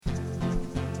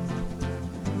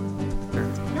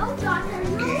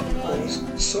Okay,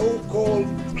 so-called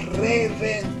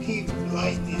preventive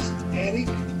blindness. Eric,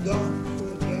 don't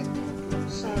forget to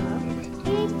say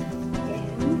preventive.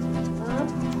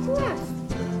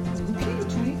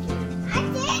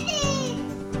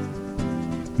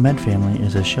 Med Family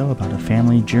is a show about a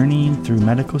family journeying through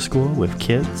medical school with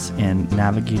kids and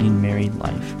navigating married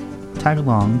life. Tag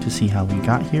along to see how we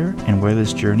got here and where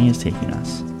this journey is taking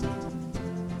us.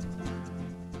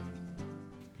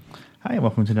 Hi,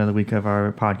 welcome to another week of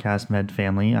our podcast, Med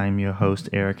Family. I'm your host,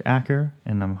 Eric Acker,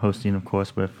 and I'm hosting, of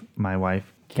course, with my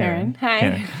wife, Karen.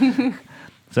 Hi. Karen.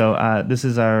 So this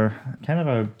is our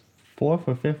fourth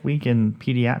or fifth week in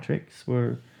pediatrics.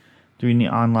 We're doing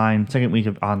the second week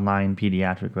of online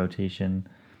pediatric rotation.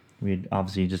 We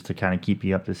obviously, just to kind of keep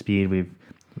you up to speed, we've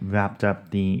wrapped up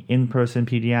the in-person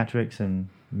pediatrics and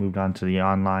moved on to the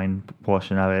online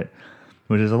portion of it,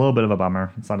 which is a little bit of a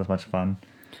bummer. It's not as much fun.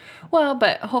 Well,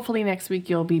 but hopefully next week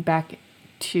you'll be back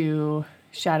to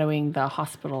shadowing the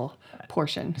hospital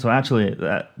portion. So actually,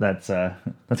 that's going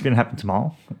to happen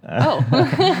tomorrow.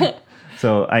 Oh.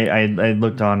 So I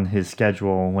looked on his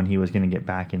schedule when he was going to get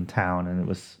back in town, and it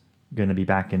was going to be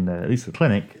back in at least the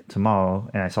clinic tomorrow,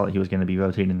 and I saw that he was going to be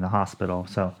rotating in the hospital.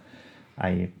 So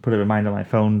I put a reminder on my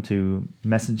phone to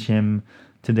message him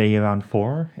today around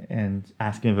 4 and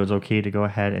ask him if it was okay to go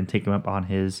ahead and take him up on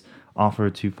his offer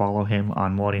to follow him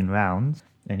on morning rounds.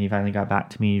 And he finally got back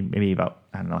to me maybe about,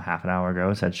 half an hour ago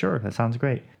and said, sure, that sounds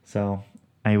great. So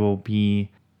I will be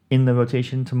in the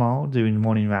rotation tomorrow doing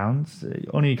morning rounds,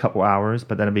 only a couple hours,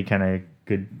 but that'll be kind of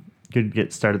good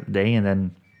get started the day, and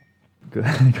then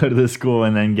go to the school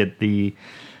and then get the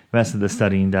rest of the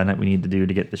studying done that we need to do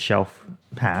to get the shelf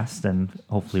passed, and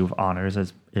hopefully with honors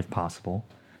if possible.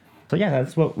 So yeah,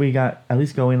 that's what we got at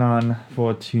least going on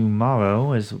for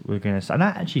tomorrow. I'm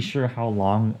not actually sure how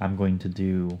long I'm going to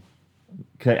do,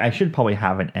 because I should probably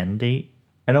have an end date.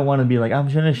 I don't want to be like,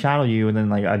 I'm going to shadow you and then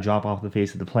like I drop off the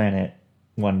face of the planet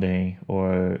one day,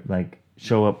 or like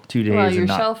show up 2 days. Well, your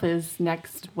shelf is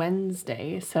next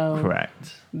Wednesday, so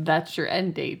correct. That's your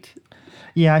end date.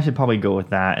 Yeah, I should probably go with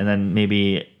that, and then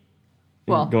maybe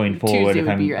going forward, Tuesday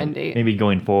would be your end date. Maybe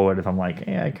going forward, if I'm like,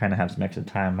 I kind of have some extra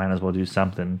time, might as well do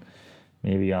something.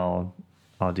 Maybe I'll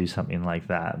do something like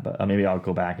that, but maybe I'll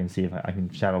go back and see if I can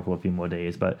shadow for a few more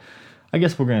days. But I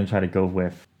guess we're going to try to go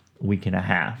with a week and a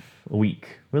half,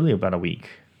 really about a week,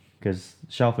 because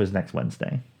shelf is next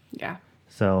Wednesday. Yeah.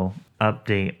 So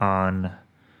update on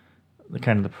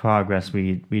the progress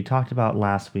we talked about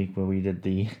last week, where we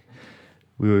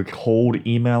were cold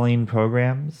emailing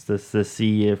programs to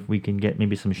see if we can get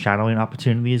maybe some shadowing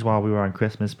opportunities while we were on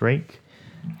Christmas break.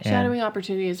 Shadowing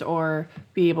opportunities, or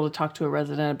be able to talk to a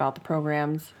resident about the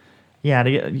programs. Yeah,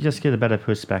 to just get a better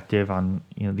perspective on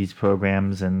these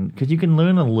programs, and because you can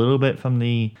learn a little bit from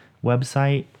the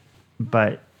website,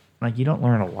 but you don't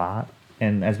learn a lot.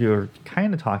 And as we were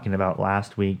kind of talking about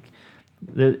last week,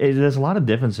 there's a lot of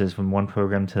differences from one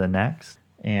program to the next,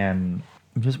 and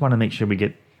we just want to make sure we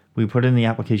put in the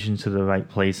applications to the right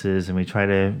places, and we try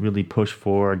to really push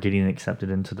for getting accepted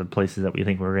into the places that we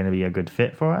think we're going to be a good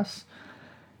fit for us.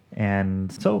 And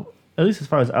so, at least as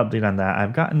far as update on that,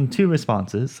 I've gotten 2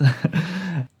 responses.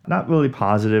 Not really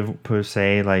positive per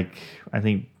se. I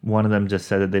think one of them just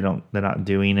said that they're not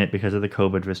doing it because of the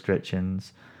COVID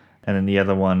restrictions, and then the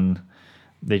other one,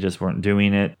 they just weren't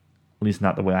doing it, at least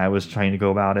not the way I was trying to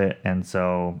go about it. And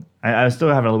so I was still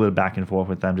having a little bit of back and forth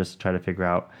with them just to try to figure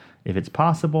out if it's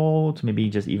possible to maybe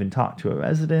just even talk to a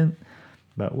resident,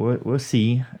 but we'll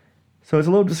see. So it's a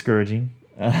little discouraging.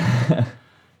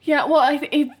 Yeah, well,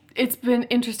 it's been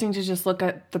interesting to just look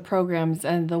at the programs,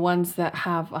 and the ones that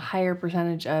have a higher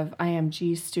percentage of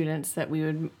IMG students that we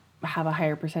would have a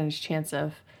higher percentage chance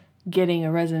of getting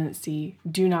a residency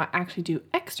do not actually do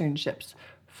externships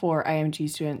for IMG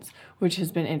students, which has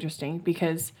been interesting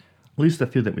because... At least the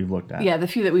few that we've looked at. Yeah, the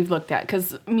few that we've looked at.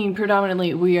 Because,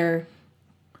 predominantly we are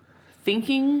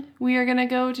thinking we are going to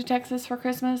go to Texas for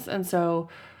Christmas,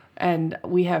 and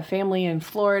we have family in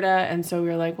Florida, and so we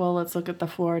were like, well, let's look at the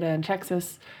Florida and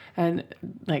Texas, and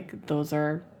those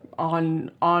are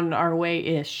on our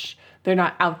way-ish. They're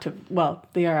not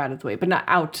they are out of the way, but not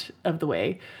out of the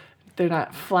way. They're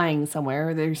not flying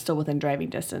somewhere. They're still within driving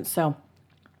distance. So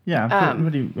yeah,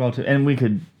 pretty relative. And we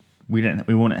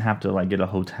wouldn't have to get a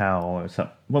hotel or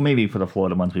something. Well, maybe for the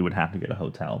Florida ones we would have to get a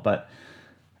hotel, but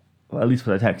at least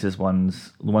for the Texas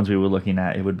ones, the ones we were looking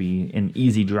at, it would be an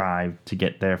easy drive to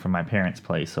get there from my parents'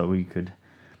 place, so we could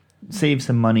save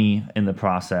some money in the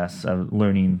process of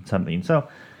learning something. So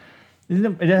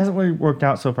it hasn't really worked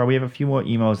out so far. We have a few more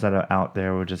emails that are out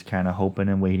there. We're just kind of hoping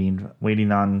and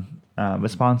waiting on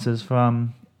responses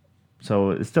from.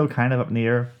 So it's still kind of up in the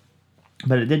air.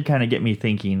 But it did kind of get me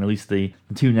thinking, at least the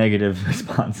two negative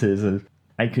responses.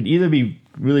 I could either be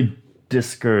really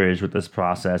discouraged with this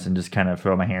process and just kind of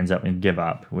throw my hands up and give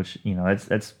up, which,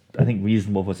 it's I think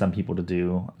reasonable for some people to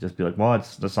do. Just be like, well,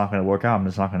 it's not going to work out. I'm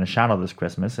just not going to shadow this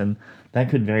Christmas. And that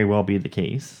could very well be the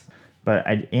case. But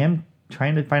I am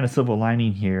trying to find a silver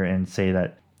lining here and say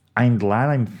that I'm glad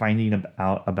I'm finding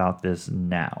out about this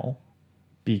now,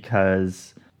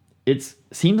 because it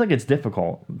seems like it's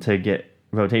difficult to get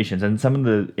rotations. And some of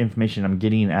the information I'm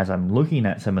getting as I'm looking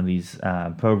at some of these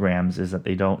programs is that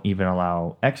they don't even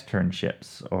allow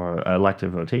externships or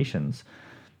elective rotations,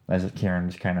 as Karen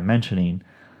was kind of mentioning.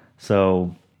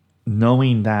 So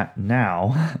knowing that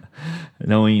now,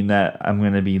 knowing that I'm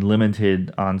going to be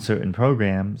limited on certain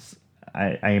programs,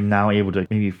 I am now able to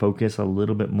maybe focus a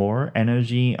little bit more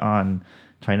energy on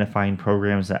trying to find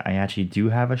programs that I actually do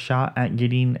have a shot at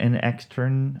getting an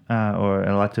extern or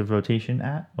an elective rotation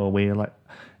at, or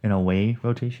an away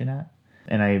rotation at.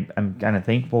 And I'm kind of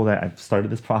thankful that I've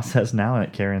started this process now, and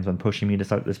that Karen's been pushing me to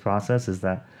start this process, is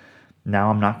that now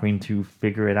I'm not going to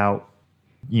figure it out,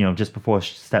 just before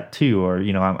step 2, or,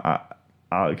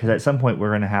 because at some point we're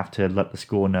going to have to let the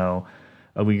school know,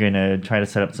 are we going to try to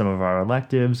set up some of our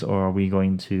electives, or are we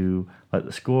going to let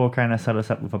the school kind of set us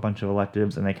up with a bunch of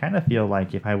electives? And I kind of feel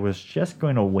like if I was just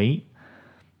going to wait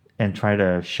and try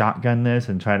to shotgun this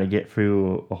and try to get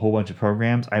through a whole bunch of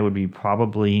programs, I would be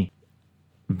probably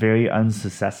very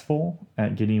unsuccessful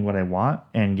at getting what I want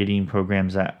and getting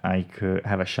programs that I could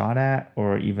have a shot at,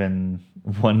 or even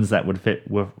ones that would fit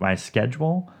with my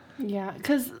schedule. Yeah,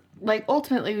 because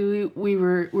ultimately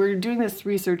we're doing this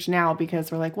research now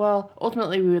because we're like, well,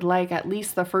 ultimately we would like at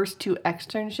least the first 2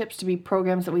 externships to be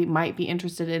programs that we might be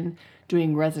interested in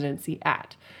doing residency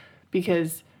at,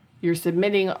 because you're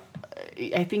submitting,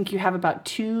 I think you have about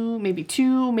 2, maybe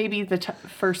the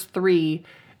first 3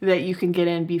 that you can get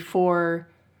in before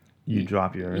you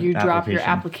drop your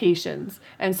applications.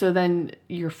 And so then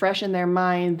you're fresh in their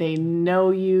mind. They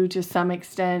know you to some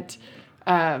extent.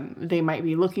 They might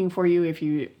be looking for you if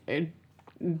you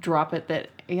drop it that,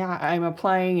 I'm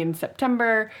applying in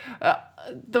September,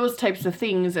 those types of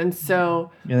things. And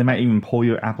so they might even pull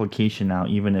your application out,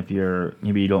 even if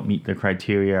maybe you don't meet the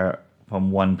criteria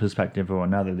from one perspective or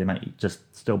another. They might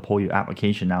just still pull your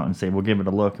application out and say, we'll give it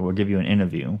a look and we'll give you an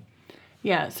interview.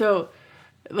 Yeah, so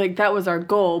that was our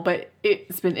goal, but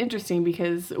it's been interesting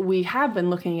because we have been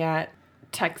looking at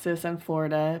Texas and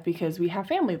Florida because we have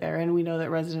family there, and we know that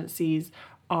residencies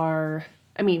are,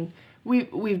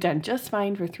 we've done just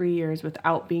fine for 3 years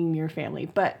without being near family,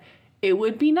 but it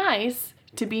would be nice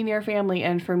to be near family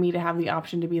and for me to have the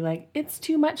option to be like, it's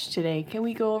too much today. Can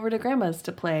we go over to grandma's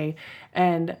to play?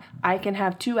 And I can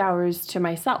have 2 hours to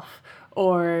myself.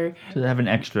 Or to have an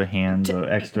extra hand or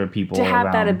extra people to have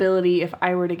around. That ability if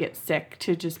I were to get sick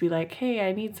to just be like, hey,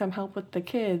 I need some help with the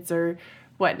kids or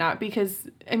whatnot. Because,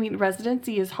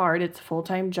 residency is hard. It's a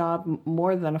full-time job,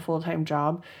 more than a full-time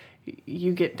job.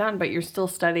 You get done, but you're still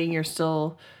studying. You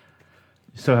still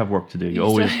have work to do. You're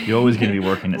always going to be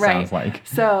working, it right. Sounds like.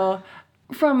 So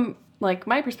from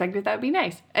my perspective, that would be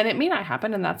nice. And it may not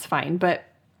happen, and that's fine. But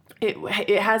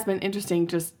it has been interesting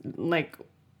just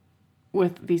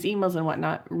with these emails and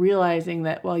whatnot, realizing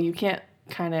that, well, you can't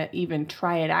kind of even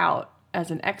try it out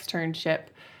as an externship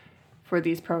for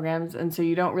these programs. And so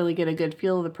you don't really get a good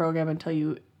feel of the program until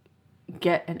you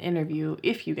get an interview,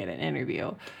 if you get an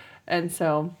interview. And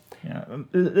so... Yeah,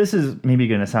 this is maybe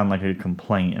going to sound like a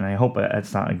complaint, and I hope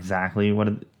that's not exactly what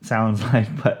it sounds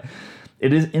like, but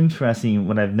it is interesting.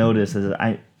 What I've noticed is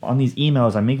on these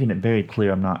emails, I'm making it very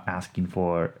clear I'm not asking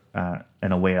for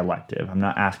an away elective. I'm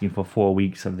not asking for 4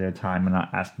 weeks of their time. I'm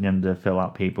not asking them to fill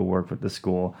out paperwork with the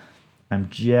school. I'm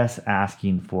just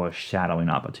asking for a shadowing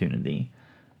opportunity.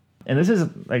 And this is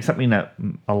something that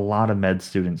a lot of med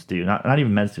students do. Not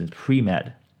even med students,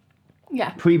 pre-med.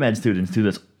 Yeah. Pre-med students do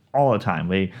this all the time.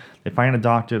 They find a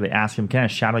doctor, they ask him, can I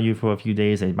shadow you for a few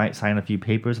days? They might sign a few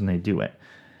papers and they do it.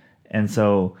 And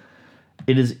so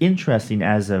it is interesting,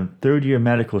 as a third-year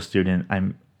medical student,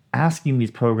 I'm asking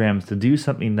these programs to do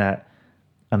something that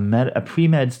a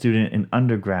pre-med student in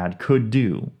undergrad could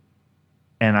do.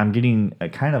 And I'm getting I'm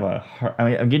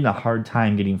getting a hard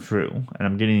time getting through.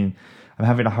 And I'm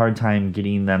having a hard time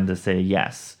getting them to say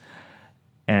yes.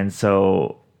 And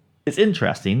so it's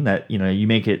interesting that, you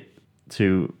make it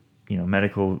to,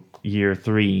 medical year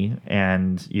 3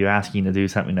 and you're asking to do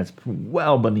something that's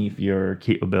well beneath your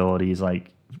capabilities,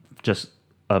 like just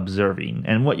observing,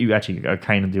 and what you actually are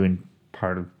kind of doing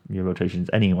part of your rotations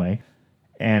anyway.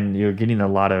 And you're getting a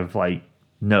lot of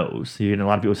no's. You're getting a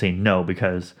lot of people saying no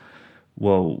because,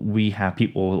 well, we have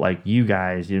people like you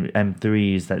guys,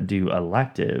 M3s that do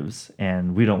electives,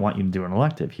 and we don't want you to do an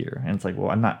elective here. And it's like,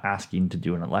 well, I'm not asking to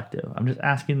do an elective. I'm just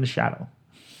asking to shadow.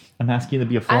 I'm asking to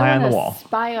be a fly on the wall.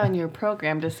 Spy on your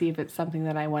program to see if it's something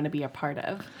that I want to be a part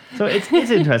of. So it's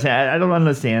interesting. I don't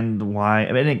understand why.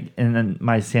 I mean, and then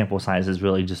my sample size is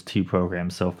really just 2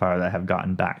 programs so far that have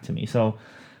gotten back to me. So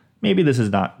maybe this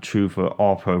is not true for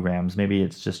all programs. Maybe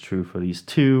it's just true for these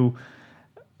 2.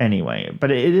 Anyway, but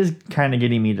it is kind of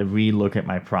getting me to relook at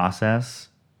my process.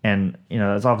 And,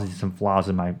 there's obviously some flaws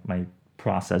in my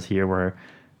process here where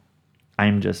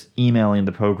I'm just emailing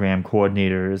the program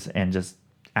coordinators and just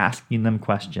asking them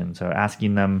questions or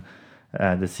asking them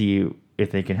to see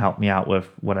if they can help me out with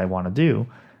what I want to do.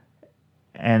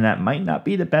 And that might not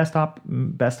be the best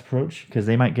approach, because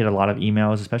they might get a lot of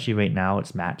emails, especially right now.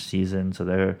 It's match season,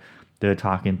 so they're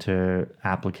talking to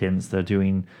applicants. They're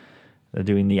doing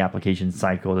the application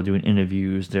cycle. They're doing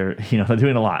interviews. They're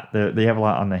doing a lot. They have a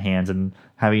lot on their hands, and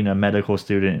having a medical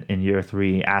student in year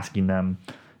 3 asking them,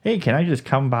 hey, can I just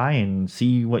come by and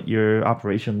see what your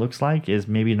operation looks like, is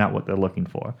maybe not what they're looking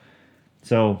for.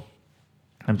 So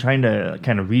I'm trying to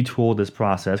kind of retool this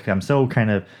process, because I'm so kind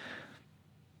of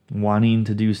wanting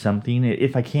to do something.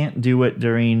 If I can't do it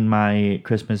during my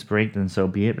Christmas break, then so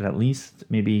be it. But at least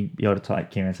maybe be able to talk, like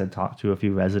Karen said, talk to a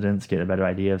few residents, get a better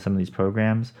idea of some of these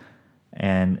programs,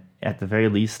 and at the very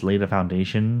least lay the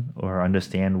foundation or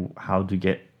understand how to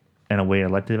get an away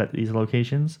elective at these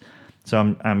locations. So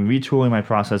I'm retooling my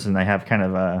process, and I have kind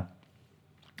of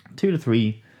 2 to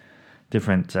 3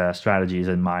 different strategies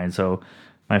in mind. So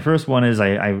my first one is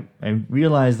I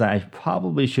realized that I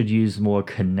probably should use more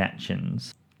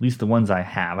connections, at least the ones I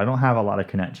have. I don't have a lot of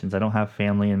connections. I don't have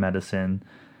family in medicine.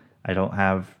 I don't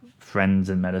have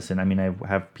friends in medicine. I mean, I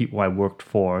have people I worked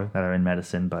for that are in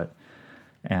medicine, but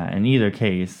in either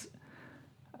case,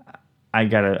 I'm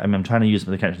trying to use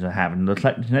the connections I have. And the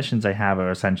connections I have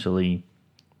are essentially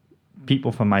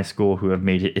people from my school who have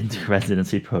made it into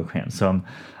residency programs. So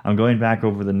I'm going back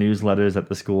over the newsletters that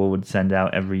the school would send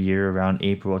out every year around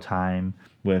April time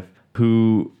with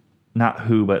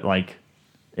but like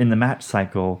in the match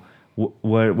cycle,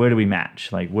 where do we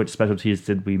match? Like, which specialties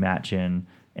did we match in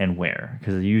and where?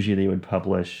 Because usually they would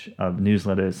publish a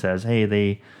newsletter that says, hey,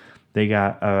 they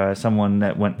got someone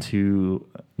that went to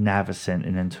Navicent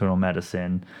in internal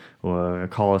medicine, or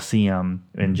Coliseum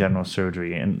in general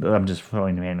surgery. And I'm just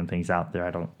throwing random things out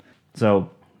there.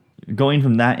 So going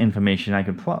from that information, I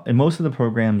could and most of the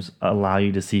programs allow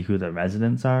you to see who the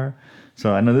residents are.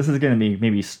 So I know this is going to be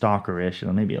maybe stalkerish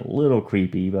and maybe a little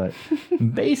creepy, but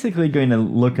basically going to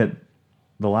look at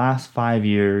the last 5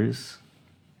 years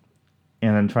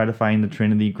and then try to find the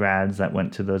Trinity grads that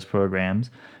went to those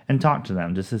programs and talk to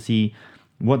them just to see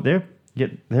what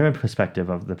get their perspective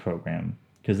of the program.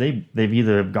 Because they've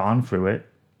either gone through it,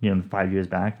 5 years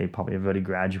back, they probably have already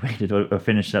graduated or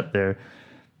finished up their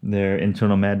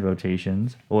internal med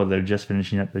rotations, or they're just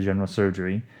finishing up the general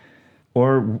surgery,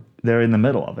 or they're in the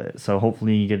middle of it. So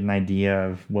hopefully you get an idea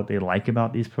of what they like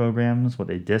about these programs, what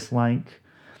they dislike.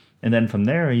 And then from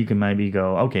there, you can maybe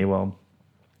go, okay, well,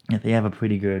 if they have a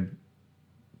pretty good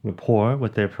rapport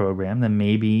with their program, then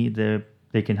maybe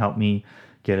they can help me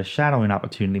get a shadowing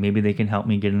opportunity. Maybe they can help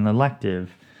me get an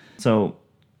elective. So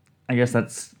I guess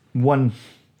that's one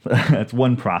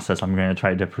process I'm going to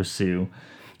try to pursue.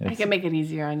 I can make it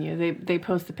easier on you. They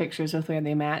post the pictures of where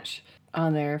they match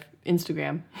on their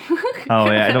Instagram.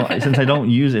 Oh yeah, since I don't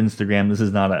use Instagram, this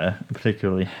is not a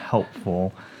particularly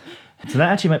helpful. So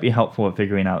that actually might be helpful at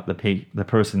figuring out the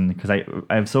person, because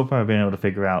I've so far been able to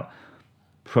figure out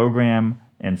program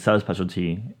and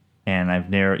subspecialty, and I've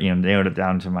narrowed it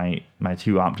down to my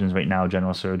 2 options right now: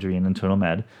 general surgery and internal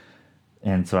med.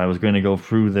 And so I was going to go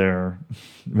through their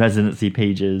residency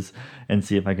pages and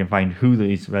see if I can find who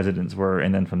these residents were,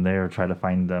 and then from there try to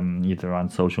find them either on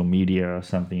social media or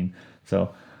something.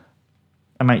 So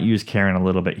I might use Karen a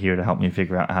little bit here to help me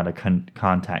figure out how to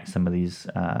contact some of these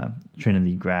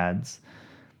Trinity grads.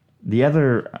 The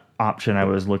other option I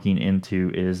was looking into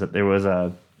is that there was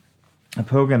a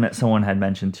program that someone had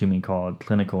mentioned to me called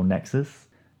Clinical Nexus,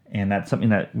 and that's something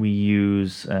that we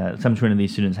use, some Trinity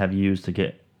students have used to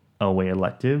get away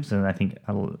electives, and I think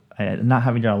not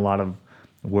having done a lot of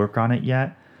work on it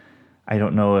yet, I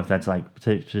don't know if that's like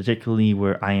particularly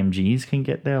where IMGs can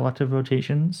get their elective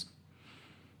rotations,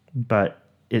 but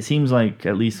it seems like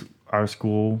at least our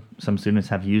school, some students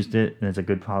have used it, and there's a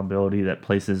good probability that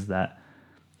places that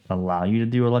allow you to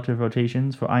do elective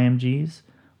rotations for IMGs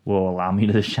will allow me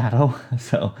to shadow.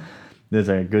 So there's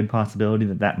a good possibility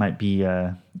that might be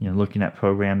looking at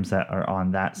programs that are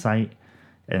on that site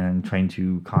and trying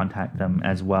to contact them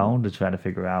as well to try to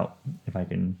figure out if I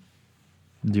can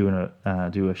do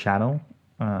a shadow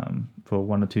for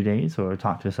 1 or 2 days, or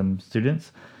talk to some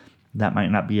students. That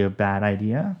might not be a bad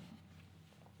idea.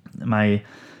 My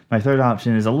third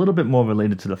option is a little bit more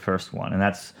related to the first one, and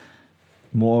that's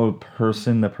more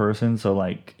person to person. So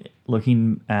like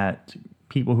looking at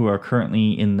people who are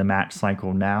currently in the match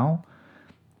cycle now,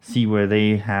 see where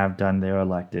they have done their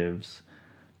electives,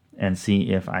 and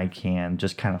see if I can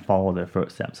just kind of follow their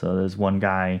footsteps. So there's one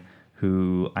guy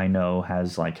who I know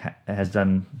has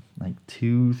done like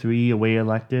 2-3 away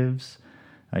electives,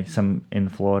 like some in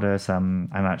Florida, some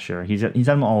I'm not sure. He's done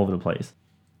them all over the place.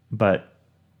 But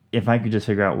if I could just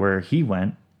figure out where he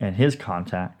went and his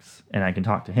contacts, and I can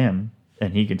talk to him,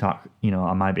 and he can talk,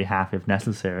 on my behalf if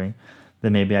necessary,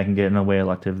 then maybe I can get an away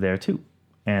elective there too.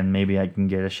 And maybe I can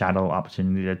get a shadow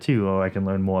opportunity there too, or I can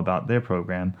learn more about their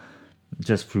program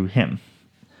just through him.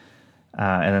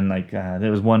 And then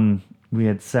there was one, we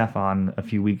had Seth on a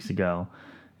few weeks ago,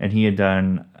 and he had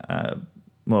done, a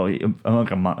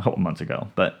couple months ago,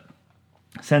 but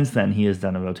since then he has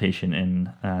done a rotation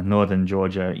in Northern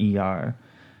Georgia ER,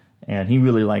 and he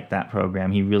really liked that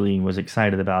program. He really was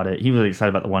excited about it. He was excited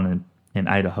about the one in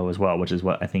Idaho as well, which is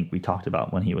what I think we talked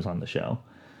about when he was on the show.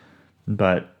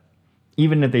 But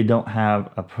even if they don't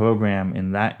have a program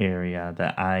in that area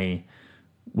that I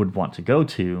would want to go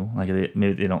to,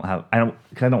 maybe they don't have, I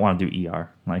don't want to do ER.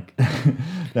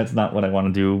 That's not what I want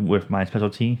to do with my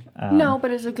specialty. No,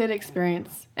 but it's a good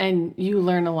experience, and you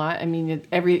learn a lot. I mean,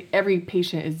 every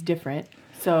patient is different,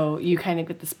 so you kind of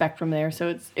get the spectrum there.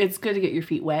 So it's good to get your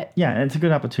feet wet. Yeah, and it's a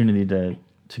good opportunity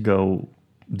to go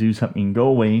do something, go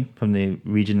away from the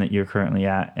region that you're currently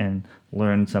at, and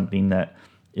learn something that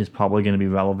is probably going to be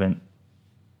relevant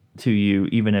to you,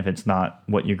 even if it's not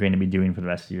what you're going to be doing for the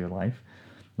rest of your life.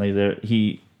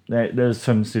 There's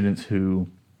some students who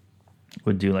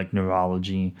would do like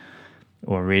neurology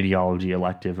or radiology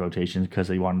elective rotations because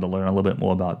they wanted to learn a little bit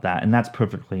more about that, and that's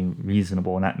perfectly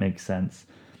reasonable, and that makes sense.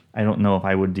 I don't know if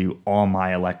I would do all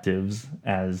my electives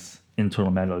as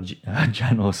internal medical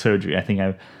general surgery. I think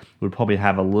I would probably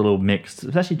have a little mix,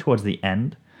 especially towards the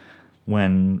end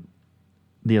when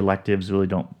the electives really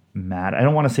don't matter. I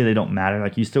don't want to say they don't matter.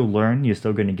 Like, you still learn, you're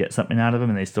still going to get something out of them,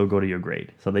 and they still go to your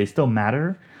grade. So they still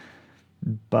matter,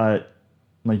 but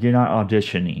like, you're not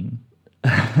auditioning.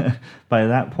 By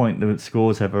that point, the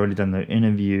schools have already done their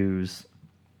interviews,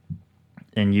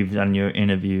 and you've done your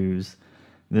interviews.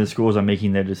 The schools are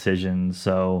making their decisions,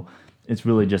 so it's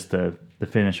really just to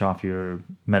finish off your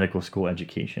medical school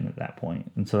education at that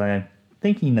point. And so I'm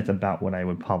thinking that's about what I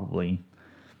would probably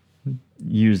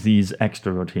use these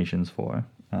extra rotations for,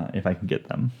 if I can get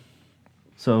them.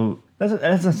 So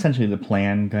that's essentially the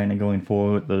plan, kind of going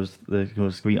forward. Those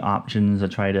 3 options. I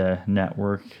try to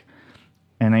network,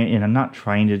 and I'm not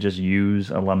trying to just use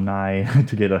alumni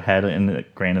to get ahead. And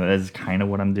granted, that is kind of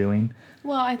what I'm doing.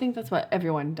 Well, I think that's what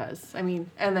everyone does. I mean,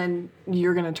 and then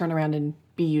you're going to turn around and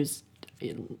be used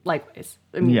likewise.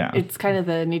 I mean, yeah. It's kind of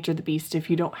the nature of the beast. If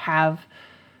you don't have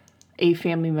a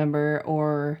family member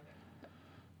or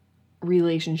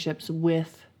relationships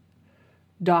with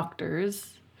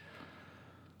doctors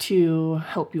to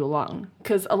help you along,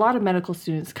 because a lot of medical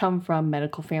students come from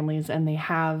medical families and they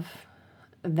have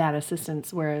that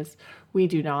assistance, whereas we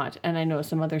do not. And I know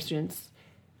some other students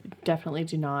definitely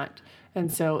do not. And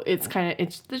so it's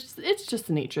just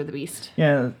the nature of the beast.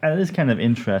 Yeah, it is kind of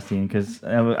interesting because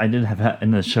I did have that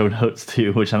in the show notes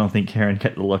too, which I don't think Karen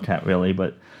got to look at really,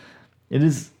 but it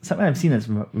is something I've seen that's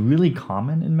really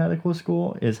common in medical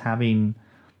school, is having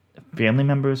family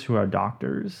members who are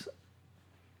doctors,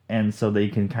 and so they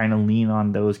can kind of lean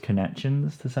on those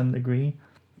connections to some degree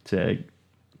to,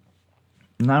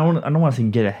 and I don't want to say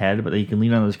get ahead, but they can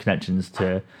lean on those connections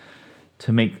to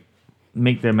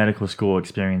make their medical school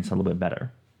experience a little bit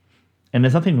better. And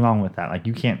there's nothing wrong with that. Like,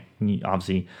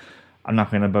 obviously, I'm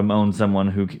not going to bemoan someone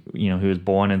who was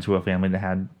born into a family that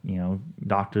had,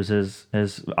 doctors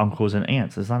as uncles and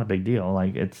aunts. It's not a big deal.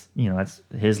 Like, it's, that's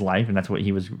his life, and that's what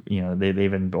he was, they've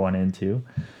been born into.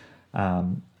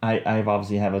 I've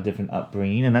obviously have a different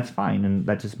upbringing, and that's fine. And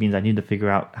that just means I need to figure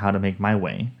out how to make my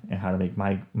way and how to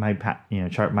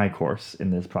make chart my course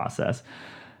in this process.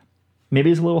 Maybe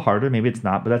it's a little harder, maybe it's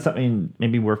not, but that's something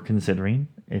maybe worth considering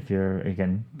if you're,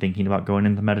 again, thinking about going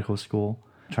into medical school,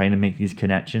 trying to make these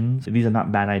connections. These are not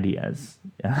bad ideas.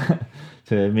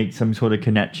 To make some sort of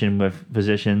connection with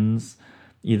physicians,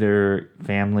 either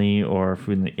family or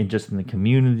just in the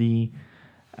community.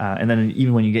 And then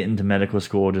even when you get into medical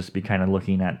school, just be kind of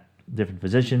looking at different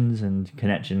physicians and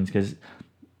connections, because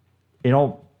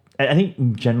I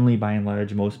think generally, by and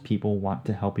large, most people want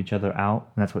to help each other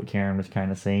out. And that's what Karen was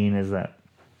kind of saying, is that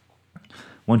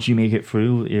once you make it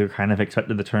through, you're kind of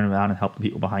expected to turn around and help the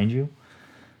people behind you.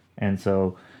 And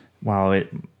so while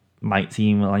it might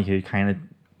seem like you're kind of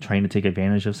trying to take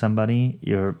advantage of somebody,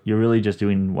 you're really just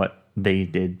doing what they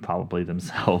did probably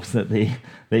themselves, that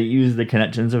they use the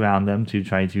connections around them to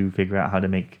try to figure out how to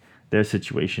make their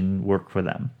situation work for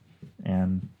them.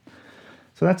 And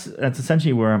so that's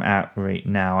essentially where I'm at right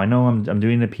now. I know I'm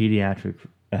doing the pediatric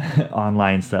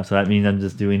online stuff, so that means I'm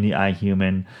just doing the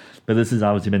iHuman, but this has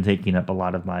obviously been taking up a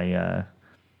lot of my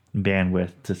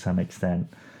bandwidth to some extent,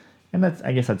 and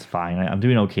I guess that's fine. I'm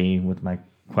doing okay with my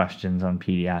questions on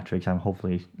pediatrics. I'm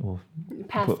hopefully will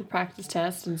pass the practice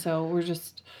test, and so we're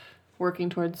just working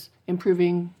towards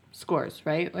improving scores,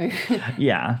 right? Like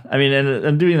yeah, I mean, and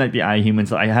I'm doing like the iHuman,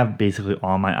 so I have basically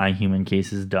all my iHuman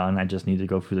cases done. I just need to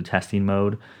go through the testing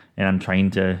mode, and I'm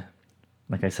trying to,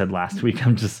 like I said last week,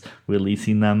 I'm just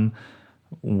releasing them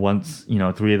once,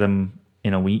 3 of them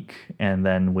in a week, and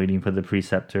then waiting for the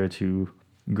preceptor to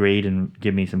grade and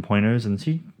give me some pointers. And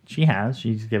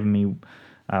she's given me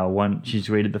one. She's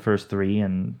graded the first 3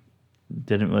 and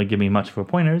didn't really give me much for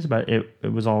pointers, but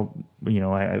it was all,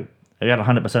 I got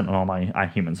 100% on all my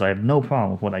iHuman, so I have no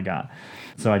problem with what I got.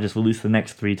 So I just released the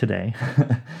next 3 today,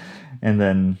 and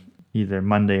then either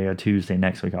Monday or Tuesday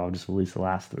next week I'll just release the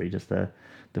last 3 just to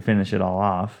finish it all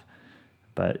off.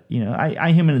 But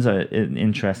iHuman is an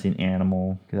interesting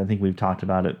animal, because I think we've talked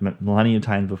about it plenty of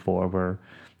times before, where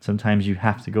sometimes you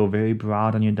have to go very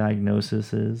broad on your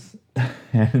diagnoses,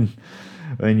 and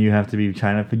you have to be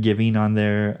kind of forgiving on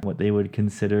what they would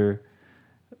consider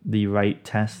the right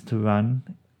test to run.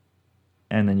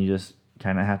 And then you just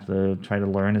kind of have to try to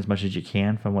learn as much as you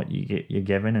can from what you're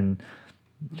given, and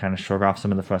kind of shrug off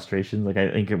some of the frustrations. Like, I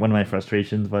think one of my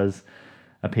frustrations was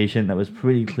a patient that was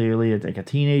pretty clearly like a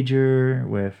teenager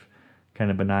with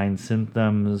kind of benign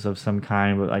symptoms of some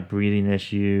kind, but like breathing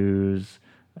issues,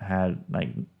 had like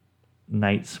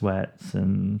night sweats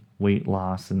and weight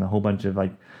loss and a whole bunch of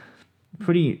like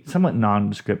pretty somewhat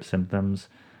nondescript symptoms.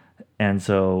 And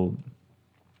so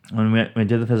when we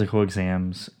did the physical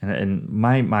exams, and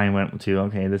my mind went to,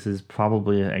 okay, this is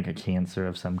probably like a cancer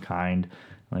of some kind,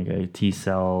 like a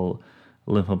T-cell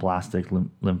lymphoblastic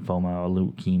lymphoma or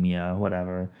leukemia,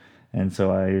 whatever. And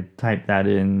so I typed that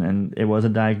in, and it was a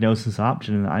diagnosis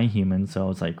option in the iHuman. So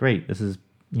it's like, great, this is,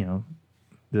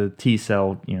 the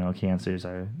T-cell, cancers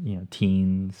are,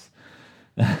 teens,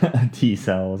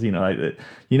 T-cells, like, the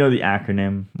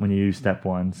acronym when you do step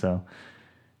 1. So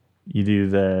you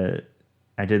do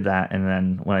I did that, and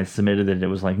then when I submitted it, it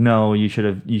was like, no, you should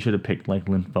have picked like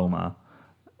lymphoma.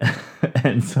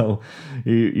 And so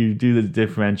you do the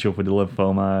differential for the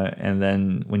lymphoma, and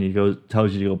then when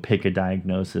tells you to go pick a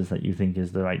diagnosis that you think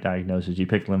is the right diagnosis, you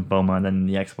pick lymphoma, and then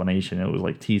the explanation, it was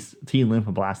like T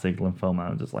lymphoblastic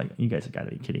lymphoma. I'm just like, you guys have got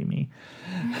to be kidding me.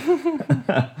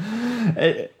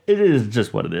 It is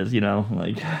just what it is,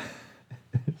 like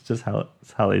it's just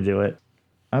how they do it.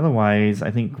 Otherwise,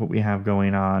 I think what we have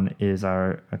going on is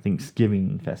our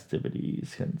Thanksgiving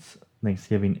festivities, since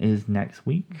Thanksgiving is next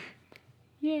week.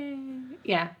 Yay!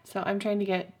 Yeah, so I'm trying to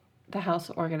get the house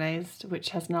organized,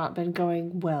 which has not been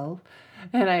going well.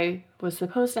 And I was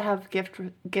supposed to have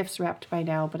gifts wrapped by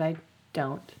now, but I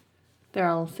don't. They're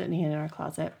all sitting in our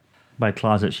closet. By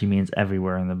closet, she means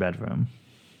everywhere in the bedroom.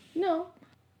 No.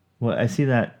 Well, I see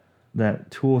that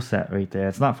tool set right there.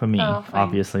 It's not for me,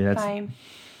 obviously. That's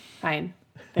Fine.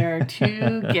 There are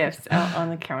 2 gifts out on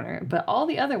the counter, but all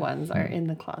the other ones are in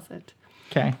the closet.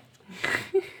 Okay.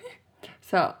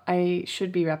 So I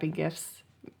should be wrapping gifts.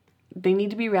 They need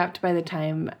to be wrapped by the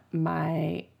time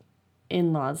my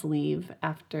in-laws leave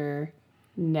after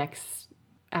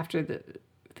the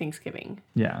Thanksgiving.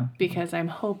 Yeah. Because I'm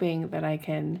hoping that I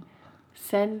can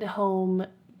send home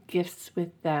gifts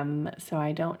with them, so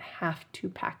I don't have to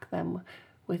pack them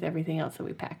with everything else that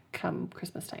we pack come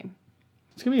Christmas time.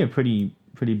 It's going to be a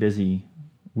pretty busy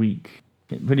week.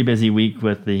 Pretty busy week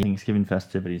with the Thanksgiving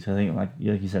festivities. I think, like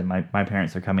you said, my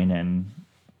parents are coming in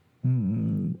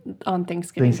on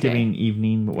Thanksgiving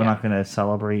evening, but we're not going to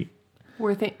celebrate.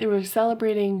 We're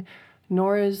celebrating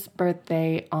Nora's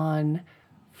birthday on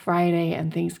Friday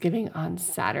and Thanksgiving on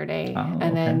Saturday.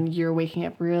 And then you're waking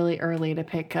up really early to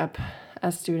pick up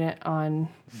a student on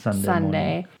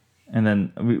Sunday. And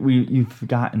then you've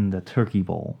forgotten the turkey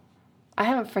bowl. I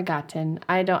haven't forgotten.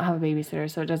 I don't have a babysitter,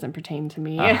 so it doesn't pertain to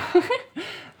me.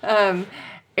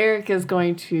 Eric is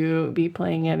going to be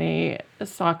playing in a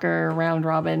soccer round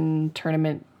robin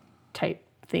tournament type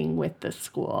thing with the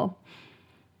school.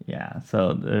 Yeah,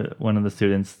 so one of the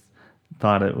students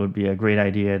thought it would be a great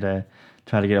idea to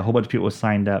try to get a whole bunch of people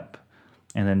signed up,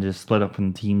 and then just split up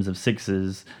in teams of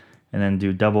 6s, and then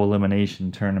do double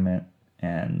elimination tournament.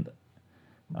 And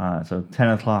So 10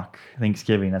 o'clock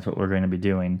Thanksgiving, that's what we're going to be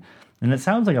doing. And it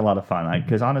sounds like a lot of fun.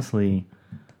 Because honestly,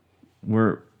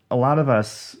 a lot of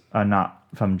us are not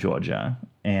from Georgia.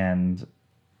 And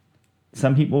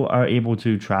some people are able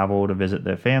to travel to visit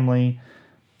their family.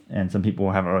 And some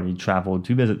people have already traveled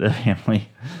to visit their family.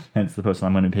 Hence the person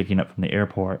I'm going to be picking up from the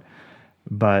airport.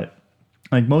 But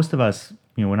like most of us,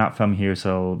 we're not from here,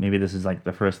 so maybe this is like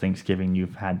the first Thanksgiving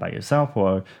you've had by yourself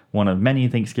or one of many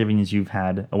Thanksgivings you've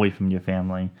had away from your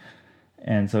family.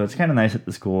 And so it's kind of nice that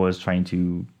the school is trying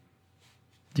to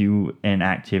do an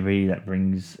activity that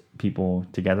brings people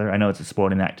together. I know it's a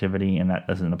sporting activity and that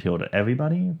doesn't appeal to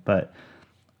everybody, but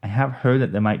I have heard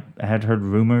that I had heard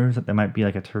rumors that there might be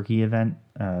like a turkey event,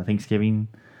 Thanksgiving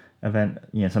event.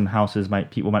 Some houses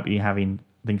people might be having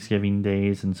Thanksgiving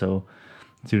days, and so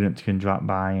students can drop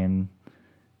by and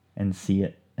see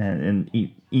it and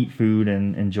eat food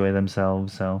and enjoy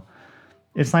themselves. So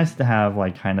it's nice to have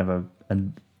like kind of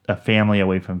a family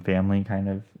away from family kind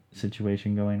of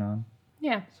situation going on.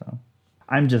 Yeah. So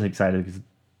I'm just excited because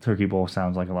Turkey Bowl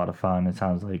sounds like a lot of fun. It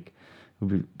sounds like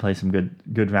we play some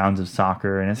good rounds of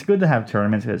soccer, and it's good to have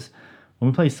tournaments because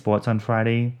when we play sports on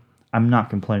Friday, I'm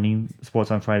not complaining. Sports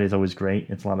on Friday is always great.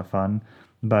 It's a lot of fun.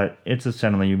 But it's just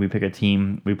generally we pick a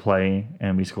team, we play,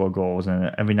 and we score goals.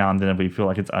 And every now and then, if we feel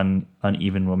like it's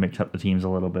uneven, we'll mix up the teams a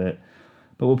little bit.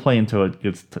 But we'll play until it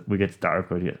gets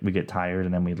dark or we get tired,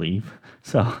 and then we leave.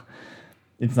 So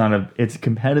it's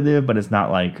competitive, but it's not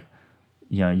like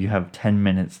you have 10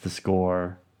 minutes to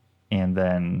score, and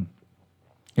then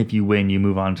if you win, you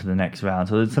move on to the next round.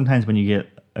 So sometimes when you get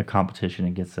a competition,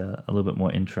 it gets a little bit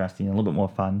more interesting, a little bit more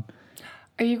fun.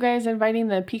 Are you guys inviting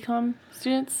the PCOM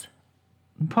students?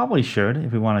 Probably should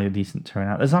if we want a decent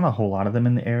turnout. There's not a whole lot of them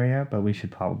in the area, but we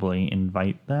should probably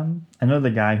invite them. I know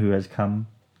the guy who has come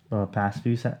the past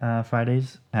few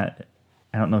Fridays. I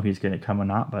don't know if he's going to come or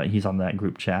not, but he's on that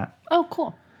group chat. Oh,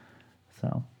 cool.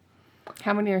 So,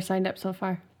 how many are signed up so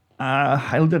far?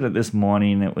 I looked at it this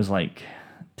morning. It was like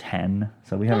 10,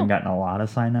 so we haven't gotten a lot of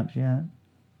sign-ups yet,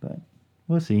 but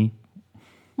we'll see.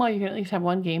 Well, you can at least have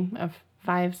one game of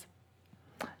 5s.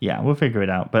 Yeah, we'll figure it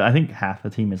out. But I think half the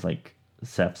team is like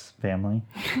Seth's family.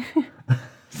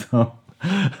 So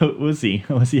we'll see.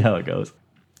 We'll see how it goes.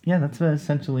 Yeah, that's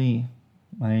essentially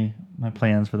my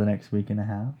plans for the next week and a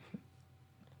half.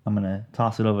 I'm going to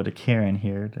toss it over to Karen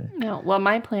here. No, well,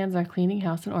 my plans are cleaning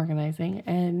house and organizing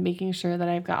and making sure that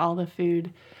I've got all the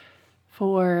food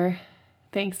for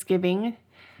Thanksgiving.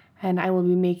 And I will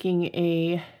be making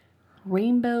a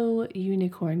rainbow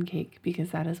unicorn cake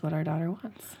because that is what our daughter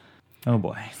wants. Oh,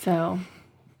 boy. So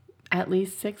at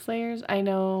least 6 layers. I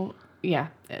know. Yeah,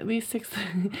 at least 6.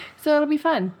 So it'll be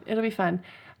fun.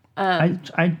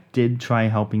 I did try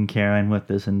helping Karen with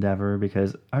this endeavor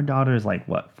because our daughter is like,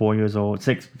 4 years old?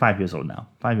 5 years old now.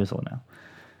 5 years old now.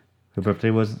 Her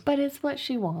birthday was... But it's what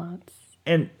she wants.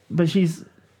 But she's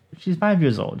 5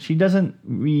 years old. She doesn't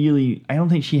really... I don't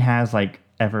think she has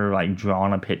ever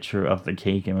drawn a picture of the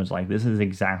cake and was like, this is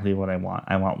exactly what I want.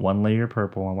 I want 1 layer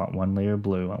purple. I want 1 layer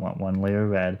blue. I want 1 layer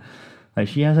red.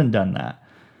 She hasn't done that.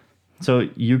 So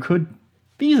you could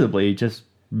feasibly just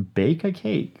bake a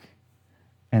cake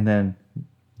and then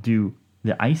do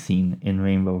the icing in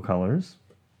rainbow colors.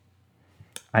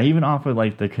 I even offer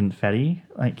the confetti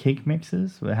cake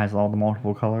mixes. It has all the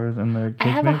multiple colors in the cake I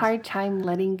have mix. a hard time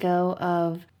letting go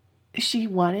of she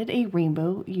wanted a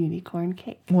rainbow unicorn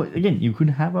cake. Well, again, you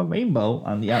could have a rainbow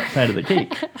on the outside of the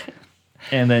cake.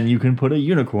 And then you can put a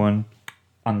unicorn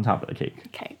on the top of the cake.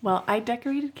 Okay. Well, I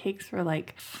decorated cakes for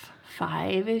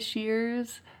 5-ish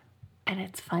years. And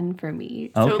it's fun for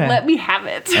me. So let me have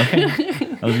it. Okay.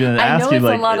 I was going to ask you,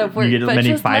 a lot of work, you get but many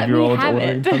just let me 5-year-olds have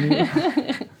ordering it.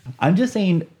 from you? I'm just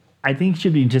saying, I think you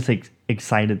should be just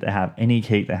excited to have any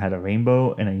cake that had a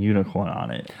rainbow and a unicorn on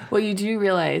it. Well, you do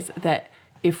realize that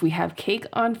if we have cake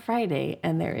on Friday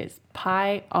and there is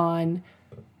pie on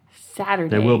Saturday.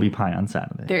 There will be pie on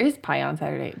Saturday. There is pie on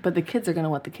Saturday, but the kids are going to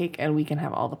want the cake and we can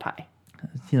have all the pie.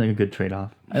 It seems like a good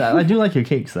trade-off. I do like your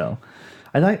cakes, though.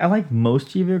 I like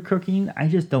most of your cooking. I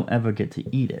just don't ever get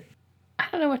to eat it. I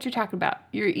don't know what you're talking about.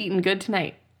 You're eating good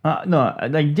tonight. No,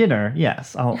 dinner.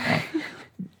 Yes, I'll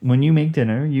when you make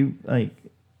dinner,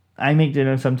 I make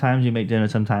dinner sometimes. You make dinner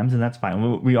sometimes, and that's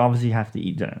fine. We obviously have to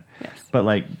eat dinner. Yes.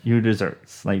 But your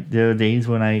desserts, there are days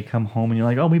when I come home and you're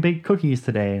like, "Oh, we baked cookies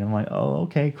today," and I'm like, "Oh,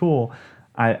 okay, cool."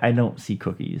 I don't see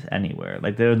cookies anywhere.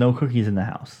 There are no cookies in the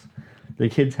house. The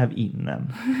kids have eaten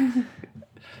them.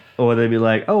 Or they'd be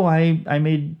like, oh, I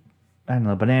made, I don't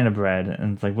know, banana bread.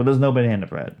 And it's well, there's no banana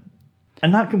bread.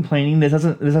 I'm not complaining. This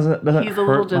doesn't He's a little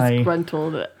hurt my...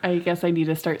 disgruntled. I guess I need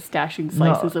to start stashing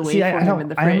slices away see, for him in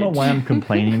the fridge. I don't know why I'm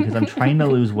complaining, because I'm trying to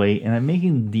lose weight and I'm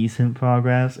making decent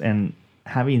progress, and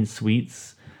having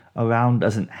sweets around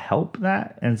doesn't help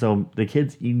that. And so the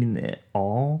kids eating it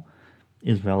all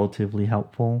is relatively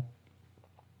helpful.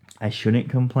 I shouldn't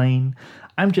complain.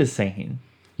 I'm just saying,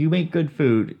 you make good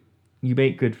food. You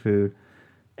bake good food.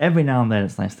 Every now and then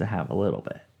it's nice to have a little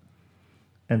bit.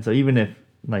 And so even if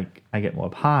like I get more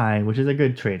pie, which is a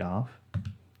good trade-off,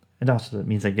 it also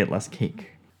means I get less cake.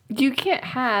 You can't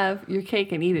have your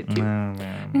cake and eat it too. Oh,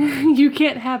 man. You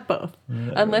can't have both.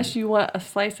 Unless you want a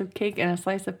slice of cake and a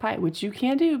slice of pie, which you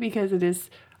can do because it is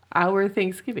our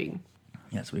Thanksgiving.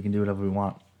 Yes, we can do whatever we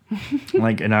want.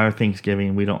 Like in our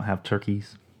Thanksgiving, we don't have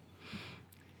turkeys.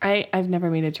 I've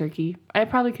never made a turkey. I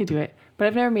probably could do it, but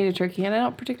I've never made a turkey, and I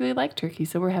don't particularly like turkey,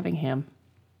 so we're having ham.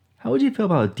 How would you feel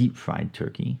about a deep fried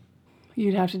turkey?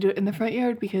 You'd have to do it in the front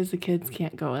yard because the kids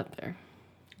can't go up there.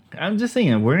 I'm just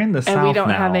saying, we're in the South now. And we don't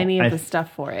have any of the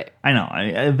stuff for it. I know.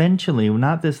 Eventually,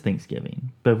 not this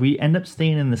Thanksgiving, but if we end up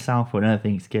staying in the South for another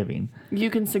Thanksgiving. You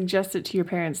can suggest it to your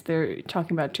parents. They're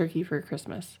talking about turkey for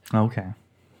Christmas. Okay.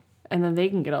 And then they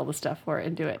can get all the stuff for it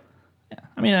and do it. Yeah.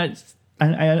 I mean,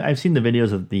 I've seen the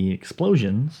videos of the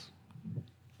explosions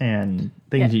and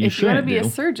things that you shouldn't do. If you want to be a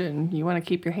surgeon, you want to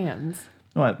keep your hands.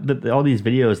 Well, all these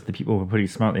videos, the people were pretty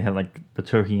smart. They had like the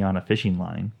turkey on a fishing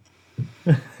line.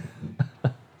 Seems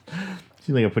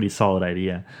like a pretty solid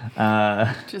idea.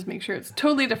 Just make sure it's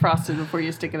totally defrosted before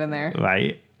you stick it in there.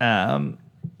 Right. And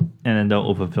then don't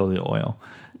overfill the oil.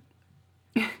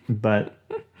 But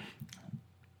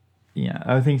yeah,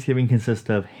 our Thanksgiving consists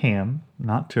of ham,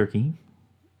 not turkey.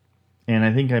 And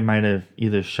I think I might have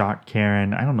either shot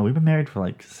Karen. I don't know. We've been married for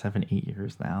like 7-8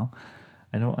 years now.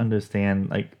 I don't understand.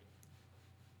 Like,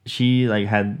 she like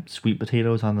had sweet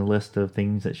potatoes on the list of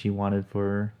things that she wanted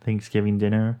for Thanksgiving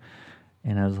dinner.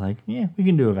 And I was like, yeah, we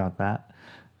can do about that.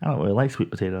 I don't really like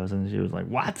sweet potatoes. And she was like,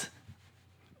 what?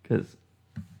 Because,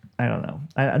 I don't know.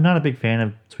 I'm not a big fan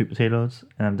of sweet potatoes.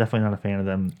 And I'm definitely not a fan of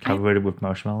them covered with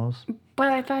marshmallows. But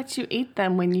I thought you ate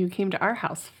them when you came to our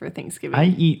house for Thanksgiving. I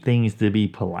eat things to be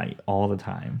polite all the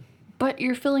time. But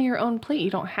you're filling your own plate.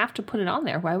 You don't have to put it on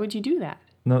there. Why would you do that?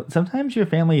 No, sometimes your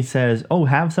family says, oh,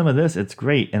 have some of this. It's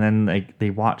great. And then like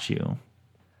they watch you.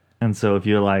 And so if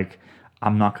you're like,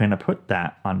 I'm not going to put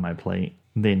that on my plate,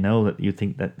 they know that you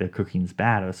think that their cooking's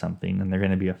bad or something, and they're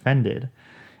going to be offended.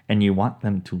 And you want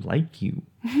them to like you.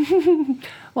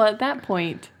 Well, at that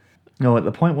point... No, at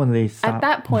the point when they stopped... At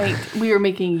that point, we were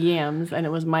making yams, and it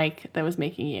was Mike that was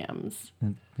making yams.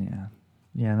 Yeah.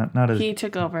 Yeah, not as... He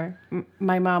took over.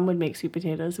 My mom would make sweet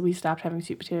potatoes. We stopped having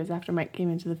sweet potatoes after Mike came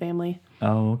into the family.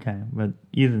 Oh, okay. But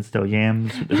even still,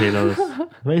 yams, sweet potatoes,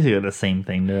 basically the same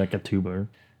thing. They're like a tuber.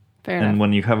 Fair enough. And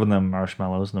when you cover them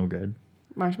marshmallows, no good.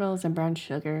 Marshmallows and brown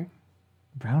sugar.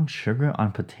 Brown sugar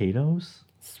on potatoes?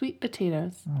 Sweet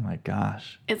potatoes. Oh my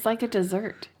gosh. It's like a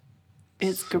dessert.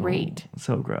 It's great.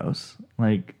 So gross.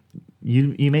 Like,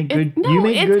 you make good...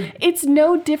 good... It's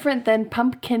no different than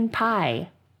pumpkin pie.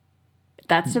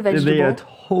 That's a vegetable. They are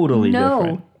totally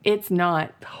different. No, it's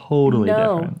not. Totally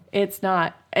different. No, it's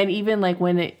not. And even like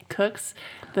when it cooks,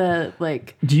 the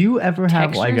like... Do you ever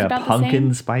have like a about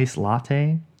pumpkin spice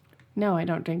latte? No, I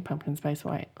don't drink pumpkin spice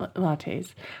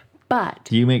lattes. But...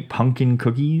 Do you make pumpkin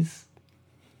cookies?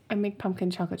 I make pumpkin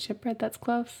chocolate chip bread. That's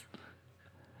close.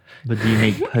 But do you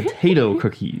make potato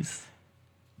cookies?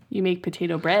 You make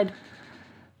potato bread.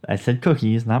 I said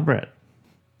cookies, not bread.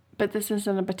 But this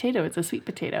isn't a potato. It's a sweet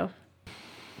potato.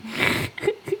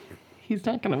 He's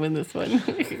not going to win this one.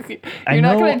 You're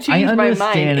not going to change my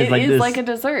mind. It is like a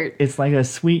dessert. It's like a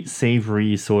sweet,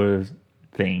 savory sort of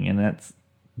thing, and that's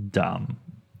dumb.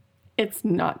 It's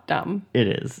not dumb. It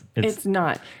is. It's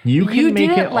not. You can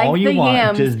make it all you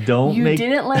want. Just don't make... You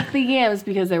didn't like the yams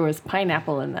because there was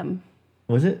pineapple in them.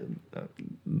 Was it?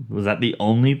 Was that the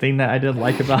only thing that I didn't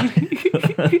like about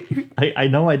it? I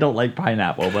know I don't like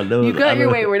pineapple, but those... You got your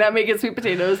way. We're not making sweet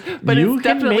potatoes, but it's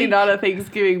definitely not a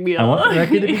Thanksgiving meal. I want the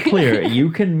record to be clear.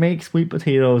 You can make sweet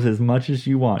potatoes as much as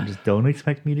you want. Just don't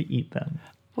expect me to eat them.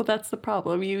 Well, that's the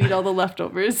problem. You eat all the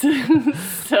leftovers.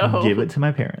 So give it to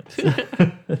my parents.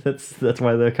 That's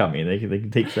why they're coming. They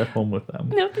can take stuff home with them.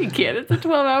 No, they can't. It's a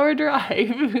 12-hour drive.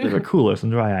 They have a cooler,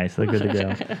 some dry ice. They're good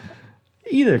to go.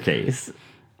 Either case,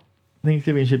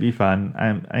 Thanksgiving should be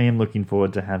fun. I am looking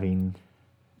forward to having...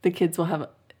 The kids will have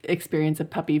experience a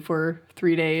puppy for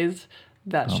 3 days.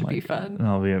 That should be fun.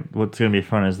 What's going to be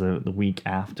fun is the week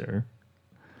after.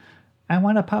 I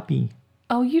want a puppy.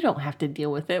 Oh, you don't have to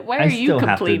deal with it. Why I are you still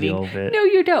have to complaining? deal with it. No,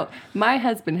 you don't. My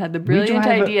husband had the brilliant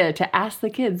drive a- idea to ask the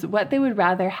kids what they would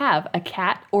rather have, a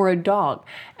cat or a dog.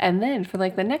 And then for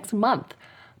like the next month,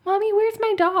 Mommy, where's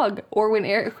my dog? Or when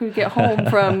Eric would get home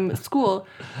from school,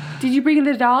 did you bring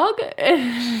the dog?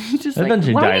 Just like,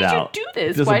 Eventually why died did out. you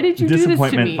do this? Why did you do this to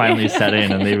Disappointment me? finally set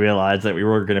in, and they realized that we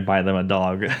were going to buy them a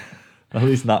dog. At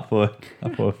least not for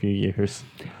a few years.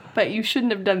 But you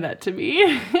shouldn't have done that to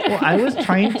me. Well, I was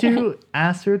trying to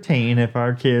ascertain if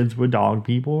our kids were dog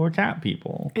people or cat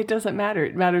people. It doesn't matter.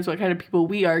 It matters what kind of people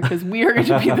we are because we are going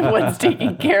to be the ones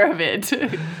taking care of it.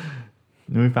 And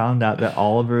we found out that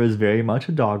Oliver is very much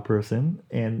a dog person,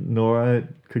 and Nora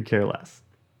could care less.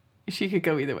 She could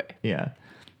go either way. Yeah.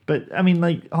 But, I mean,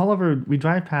 like, Oliver, we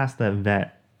drive past that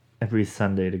vet every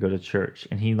Sunday to go to church,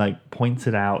 and he, like, points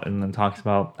it out and then talks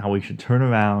about how we should turn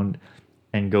around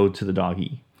and go to the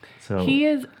doggy. So He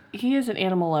is an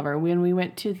animal lover. When we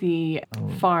went to the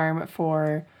farm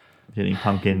for getting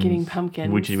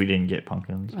pumpkins. Which we didn't get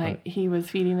pumpkins. like he was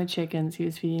feeding the chickens, he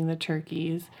was feeding the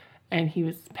turkeys, and he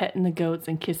was petting the goats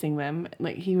and kissing them.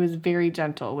 Like he was very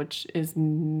gentle, which is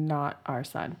not our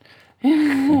son.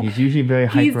 He's usually very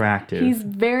hyperactive. He's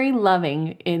very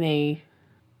loving in a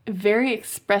very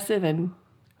expressive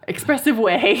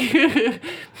way.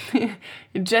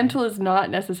 Gentle is not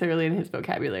necessarily in his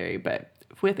vocabulary, but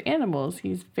with animals,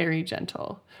 he's very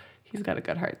gentle. He's got a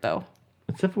good heart, though.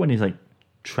 Except for when he's, like,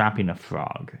 trapping a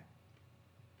frog.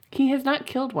 He has not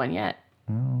killed one yet.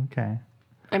 Oh, okay.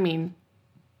 I mean,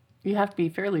 you have to be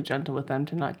fairly gentle with them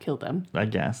to not kill them. I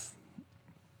guess.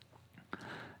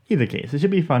 Either case, it should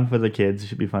be fun for the kids. It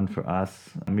should be fun for us.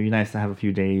 It'd be nice to have a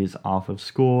few days off of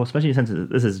school, especially since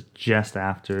this is just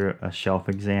after a shelf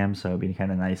exam. So it'd be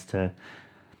kind of nice to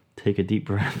take a deep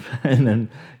breath and then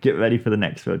get ready for the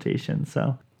next rotation.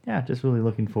 So yeah, just really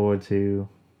looking forward to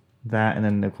that. And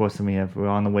then of course, we're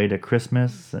on the way to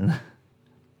Christmas, and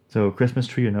so Christmas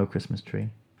tree or no Christmas tree?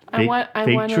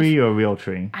 Fake tree or real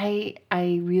tree? I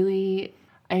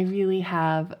really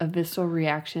have a visceral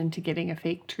reaction to getting a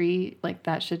fake tree. Like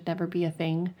that should never be a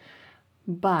thing.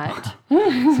 But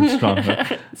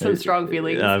some strong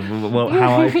feelings. Well,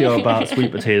 how I feel about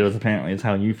sweet potatoes apparently is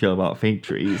how you feel about fake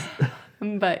trees.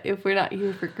 But if we're not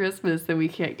here for Christmas, then we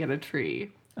can't get a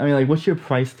tree. I mean, like, what's your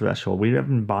price threshold? We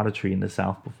haven't bought a tree in the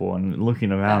South before, and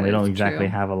looking around, they don't exactly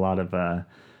have a lot of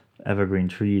evergreen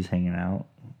trees hanging out.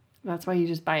 That's why you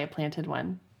just buy a planted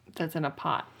one that's in a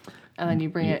pot, and then you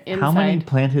bring it inside. How many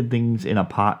planted things in a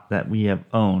pot that we have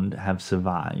owned have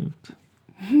survived?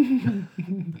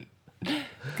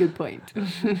 Good point.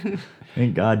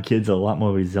 Thank God kids are a lot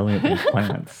more resilient than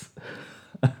plants.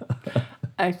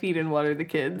 I feed and water the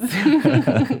kids,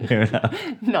 Fair enough.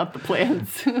 not the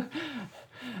plants.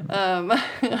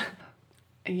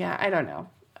 Yeah, I don't know.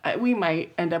 We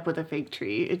might end up with a fake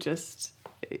tree.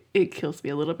 It kills me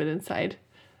a little bit inside.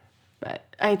 But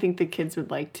I think the kids would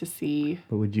like to see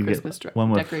But would you Christmas get one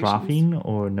with decorations. frothing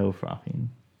or no frothing?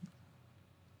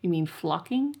 You mean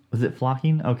flocking? Was it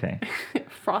flocking? Okay.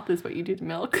 Froth is what you do to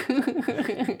milk.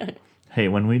 Hey,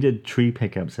 when we did tree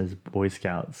pickups as Boy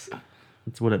Scouts,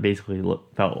 that's what it basically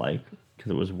felt like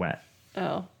because it was wet.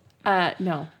 Oh.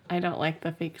 No, I don't like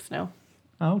the fake snow.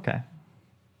 Oh, okay.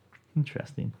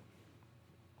 Interesting.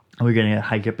 Are we going to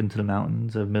hike up into the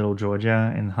mountains of middle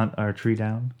Georgia and hunt our tree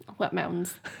down? What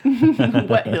mountains?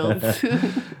 What hills?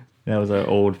 That was our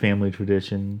old family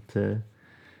tradition to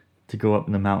go up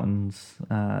in the mountains,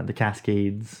 the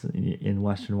Cascades in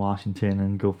Western Washington,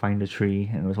 and go find a tree.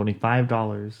 And it was only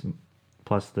 $5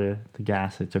 plus the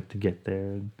gas it took to get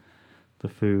there, and the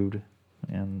food,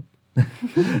 and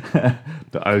the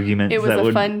arguments It was that a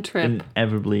would fun trip.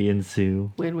 inevitably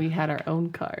ensue. When we had our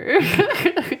own car.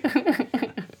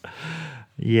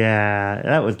 Yeah,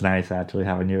 that was nice actually,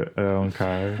 having your own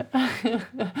car,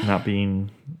 not being.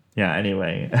 Yeah.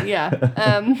 Anyway.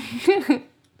 Yeah.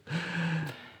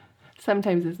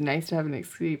 Sometimes it's nice to have an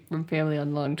escape from family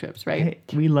on long trips, right? Hey,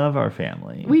 we love our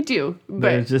family. We do, But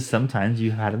but it's just sometimes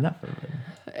you had enough of it.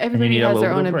 everybody need a has their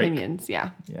little own bit of break. opinions. Yeah.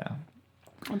 Yeah.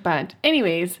 But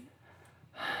anyways,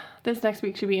 this next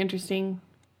week should be interesting.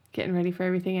 Getting ready for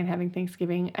everything and having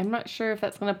Thanksgiving. I'm not sure if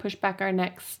that's going to push back our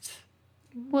next.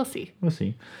 We'll see. We'll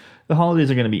see. The holidays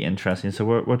are going to be interesting, so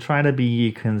we'll try to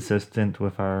be consistent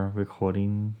with our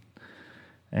recording.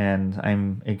 And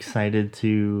I'm excited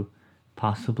to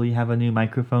possibly have a new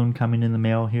microphone coming in the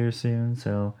mail here soon.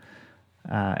 So,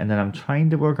 and then I'm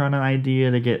trying to work on an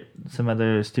idea to get some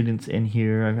other students in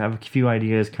here. I have a few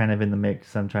ideas kind of in the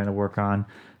mix I'm trying to work on.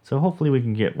 So hopefully we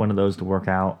can get one of those to work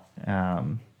out.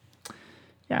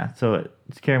 yeah, so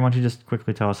Karen, why don't you just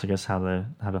quickly tell us, I guess, how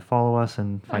to follow us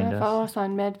and find us? Follow us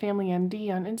on MedFamilyMD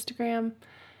on Instagram,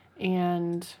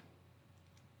 and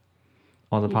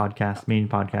all the main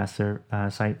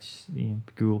podcast sites,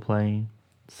 Google Play,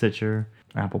 Stitcher,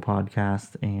 Apple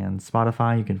Podcast, and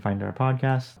Spotify. You can find our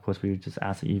podcast. Of course, we would just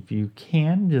ask that if you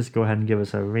can, just go ahead and give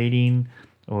us a rating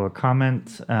or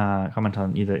comment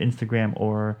on either Instagram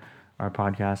or our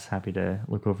podcast. Happy to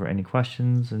look over any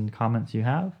questions and comments you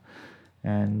have.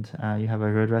 And you have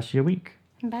a good rest of your week.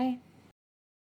 bye.